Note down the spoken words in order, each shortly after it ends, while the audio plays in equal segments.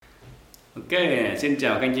Ok, xin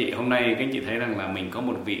chào các anh chị. Hôm nay các anh chị thấy rằng là mình có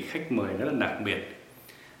một vị khách mời rất là đặc biệt.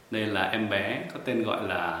 Đây là em bé có tên gọi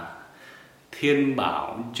là Thiên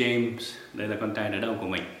Bảo James. Đây là con trai đỡ đầu của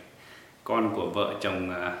mình, con của vợ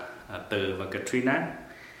chồng Từ và Katrina.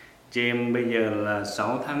 James bây giờ là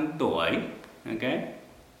 6 tháng tuổi. Ok.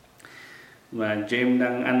 Và James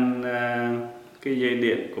đang ăn cái dây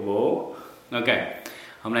điện của bố. Ok.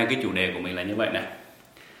 Hôm nay cái chủ đề của mình là như vậy này,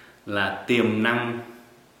 là tiềm năng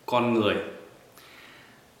con người.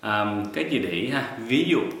 Cái gì để ý ha. Ví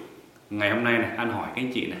dụ ngày hôm nay này, anh hỏi các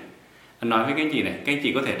anh chị này, anh nói với các anh chị này, các anh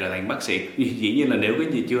chị có thể trở thành bác sĩ. Dĩ nhiên là nếu các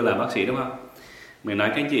anh chị chưa là bác sĩ, đúng không? Mình nói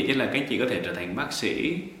các anh chị chứ là các anh chị có thể trở thành bác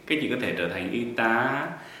sĩ, các anh chị có thể trở thành y tá,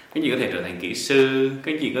 các anh chị có thể trở thành kỹ sư,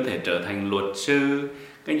 các anh chị có thể trở thành luật sư,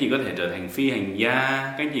 các anh chị có thể trở thành phi hành gia,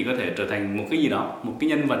 các anh chị có thể trở thành một cái gì đó, một cái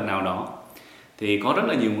nhân vật nào đó. Thì có rất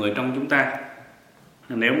là nhiều người trong chúng ta,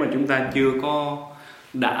 nếu mà chúng ta chưa có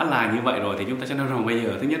đã là như vậy rồi thì chúng ta sẽ nói rằng bây giờ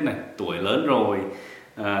thứ nhất này, tuổi lớn rồi,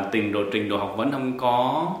 trình độ học vấn không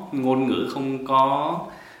có, ngôn ngữ không có,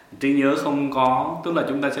 trí nhớ không có, tức là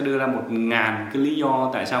chúng ta sẽ đưa ra 1000 cái lý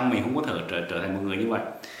do tại sao mình không có thể trở thành một người như vậy.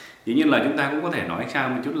 Dĩ nhiên là chúng ta cũng có thể nói sao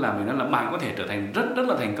một chút là mình nói là bạn có thể trở thành rất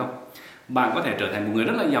là thành công, bạn có thể trở thành một người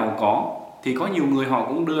rất là giàu có. Thì có nhiều người họ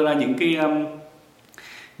cũng đưa ra những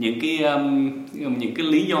cái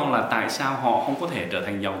lý do là tại sao họ không có thể trở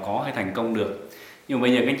thành giàu có hay thành công được. Nhưng mà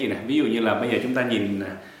bây giờ các anh chị này, ví dụ như là bây giờ chúng ta nhìn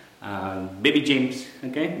Baby James,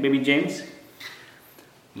 ok, Baby James,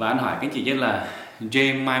 và anh hỏi các anh chị chứ là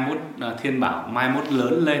James mai mốt, Thiên Bảo mai mốt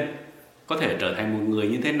lớn lên có thể trở thành một người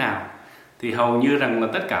như thế nào, thì hầu như rằng là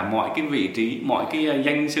tất cả mọi cái vị trí, mọi cái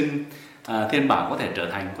danh xưng Thiên Bảo có thể trở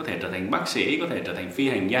thành bác sĩ, có thể trở thành phi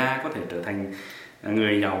hành gia, có thể trở thành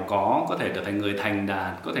người giàu có thể trở thành người thành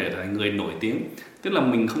đạt, có thể trở thành người nổi tiếng. Tức là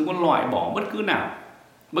mình không có loại bỏ bất cứ nào,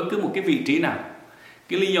 bất cứ một cái vị trí nào.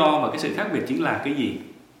 Cái lý do và cái sự khác biệt chính là cái gì?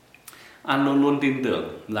 Anh luôn luôn tin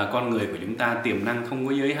tưởng là con người của chúng ta tiềm năng không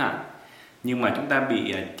có giới hạn, nhưng mà chúng ta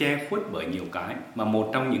bị che khuất bởi nhiều cái. Mà một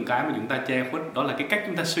trong những cái mà chúng ta che khuất đó là cái cách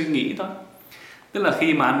chúng ta suy nghĩ thôi. Tức là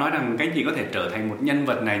khi mà anh nói rằng các anh chị có thể trở thành một nhân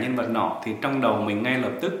vật này, nhân vật nọ, thì trong đầu mình ngay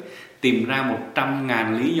lập tức tìm ra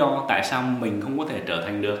 100.000 lý do tại sao mình không có thể trở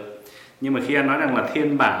thành được. Nhưng mà khi anh nói rằng là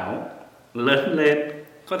Thiên Bảo lớn lên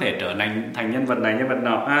có thể trở thành nhân vật này, nhân vật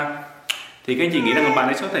nọ thì các anh chị nghĩ rằng bạn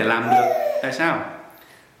ấy có thể làm được. Tại sao?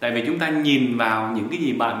 Tại vì chúng ta nhìn vào những cái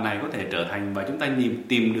gì bạn này có thể trở thành, và chúng ta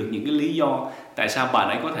tìm được những cái lý do tại sao bạn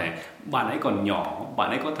ấy có thể, bạn ấy còn nhỏ, bạn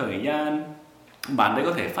ấy có thời gian, bạn ấy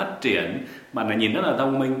có thể phát triển, bạn ấy nhìn rất là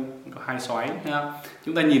thông minh, có hai xoáy.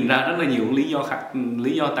 Chúng ta nhìn ra rất là nhiều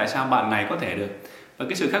lý do tại sao bạn này có thể được. Và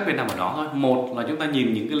cái sự khác biệt nằm ở đó thôi. Một là chúng ta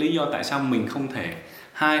nhìn những cái lý do tại sao mình không thể,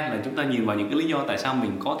 hai là chúng ta nhìn vào những cái lý do tại sao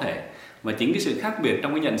mình có thể. Và chính cái sự khác biệt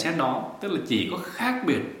trong cái nhận xét đó, tức là chỉ có khác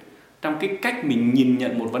biệt trong cái cách mình nhìn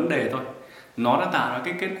nhận một vấn đề thôi, nó đã tạo ra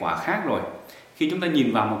cái kết quả khác rồi. Khi chúng ta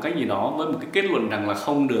nhìn vào một cái gì đó với một cái kết luận rằng là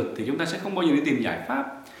không được thì chúng ta sẽ không bao giờ đi tìm giải pháp.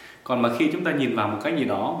 Còn mà khi chúng ta nhìn vào một cái gì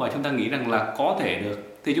đó và chúng ta nghĩ rằng là có thể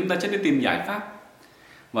được thì chúng ta sẽ đi tìm giải pháp.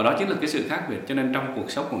 Và đó chính là cái sự khác biệt. Cho nên trong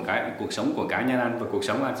cuộc sống của cá nhân anh và cuộc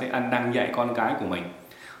sống anh đang dạy con cái của mình,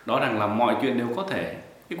 đó rằng là mọi chuyện đều có thể.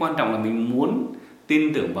 Cái quan trọng là mình muốn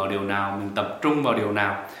tin tưởng vào điều nào, mình tập trung vào điều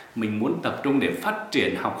nào, mình muốn tập trung để phát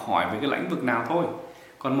triển, học hỏi về cái lĩnh vực nào thôi.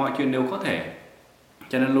 Còn mọi chuyện đều có thể.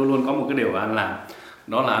 Cho nên luôn luôn có một cái điều anh làm,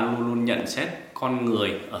 đó là anh luôn luôn nhận xét con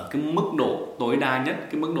người ở cái mức độ tối đa nhất,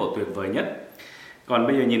 cái mức độ tuyệt vời nhất. Còn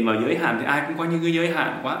bây giờ nhìn vào giới hạn thì ai cũng có những cái giới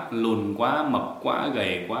hạn quá, lùn quá, mập quá,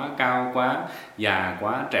 gầy quá, cao quá, già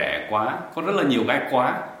quá, trẻ quá, có rất là nhiều cái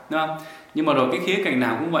quá, đúng không? Nhưng mà rồi cái khía cạnh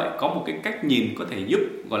nào cũng vậy, có một cái cách nhìn có thể giúp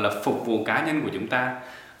gọi là phục vụ cá nhân của chúng ta.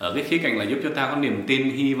 Ở cái khía cạnh là giúp cho ta có niềm tin,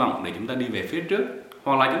 hy vọng để chúng ta đi về phía trước.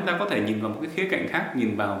 Hoặc là chúng ta có thể nhìn vào một cái khía cạnh khác,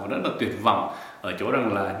 nhìn vào rất là tuyệt vọng, ở chỗ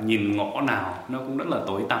rằng là nhìn ngõ nào nó cũng rất là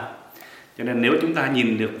tối tăm. Cho nên nếu chúng ta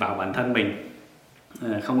nhìn được vào bản thân mình,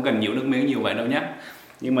 không cần nhiều nước miếng nhiều vậy đâu nhé.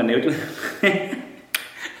 Nhưng mà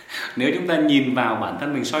nếu chúng ta nhìn vào bản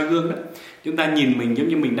thân mình, soi gương đó, chúng ta nhìn mình giống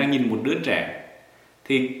như mình đang nhìn một đứa trẻ,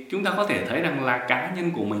 thì chúng ta có thể thấy rằng là cá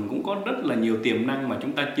nhân của mình cũng có rất là nhiều tiềm năng mà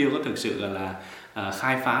chúng ta chưa có thực sự là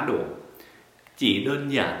khai phá đủ. Chỉ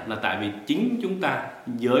đơn giản là tại vì chính chúng ta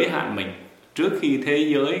giới hạn mình. Trước khi thế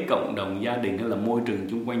giới, cộng đồng, gia đình hay là môi trường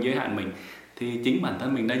xung quanh giới hạn mình, thì chính bản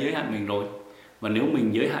thân mình đã giới hạn mình rồi. Và nếu mình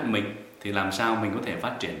giới hạn mình thì làm sao mình có thể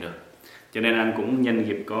phát triển được. Cho nên anh cũng nhân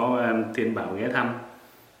dịp có Thiên Bảo ghé thăm,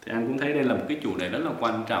 thì anh cũng thấy đây là một cái chủ đề rất là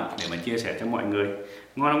quan trọng để mà chia sẻ cho mọi người.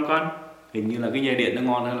 Ngon không con? Hình như là cái dây điện nó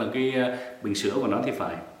ngon hơn là cái bình sữa của nó thì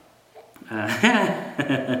phải.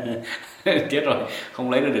 Chết rồi,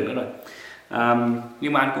 không lấy được nữa rồi.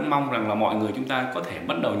 Nhưng mà anh cũng mong rằng là mọi người chúng ta có thể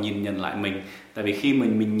bắt đầu nhìn nhận lại mình. Tại vì khi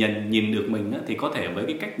mình nhìn được mình á, thì có thể với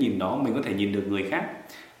cái cách nhìn đó mình có thể nhìn được người khác.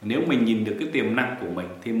 Nếu mình nhìn được cái tiềm năng của mình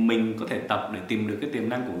thì mình có thể tập để tìm được cái tiềm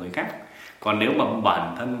năng của người khác. Còn nếu mà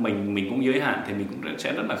bản thân mình cũng giới hạn thì mình cũng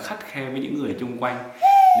sẽ rất là khắt khe với những người xung quanh.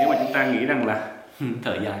 Nếu mà chúng ta nghĩ rằng là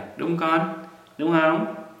thở dài, đúng con? Đúng không?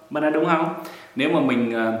 Bạn đã đúng không? Nếu mà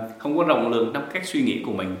mình không có rộng lượng trong cách suy nghĩ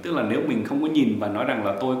của mình, tức là nếu mình không có nhìn và nói rằng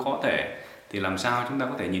là tôi có thể, thì làm sao chúng ta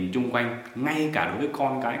có thể nhìn chung quanh, ngay cả đối với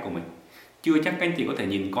con cái của mình. Chưa chắc các anh chị có thể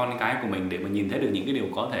nhìn con cái của mình để mà nhìn thấy được những cái điều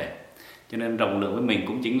có thể. Cho nên rộng lượng với mình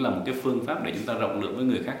cũng chính là một cái phương pháp để chúng ta rộng lượng với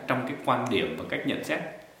người khác trong cái quan điểm và cách nhận xét.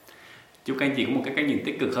 Chúc các anh chị có một cái cách nhìn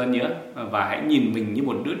tích cực hơn nữa, và hãy nhìn mình như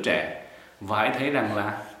một đứa trẻ và hãy thấy rằng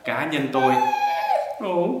là cá nhân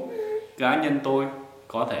tôi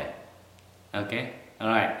có thể. Ok,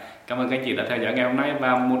 alright. Cảm ơn các anh chị đã theo dõi ngày hôm nay,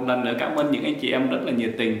 và một lần nữa cảm ơn những anh chị em rất là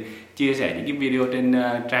nhiệt tình chia sẻ những cái video trên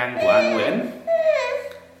trang của An Nguyễn.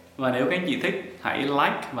 Và nếu các anh chị thích, hãy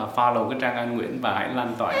like và follow cái trang An Nguyễn và hãy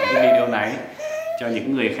lan tỏa những cái video này cho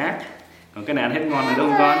những người khác. Còn cái này ăn hết ngon rồi đúng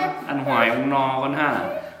không con? Ăn hoài không no con ha.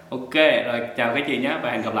 Ok, rồi chào các chị nhé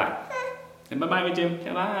và hẹn gặp lại. Bye bye với chim,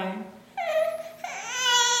 bye bye.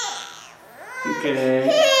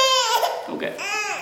 Ok.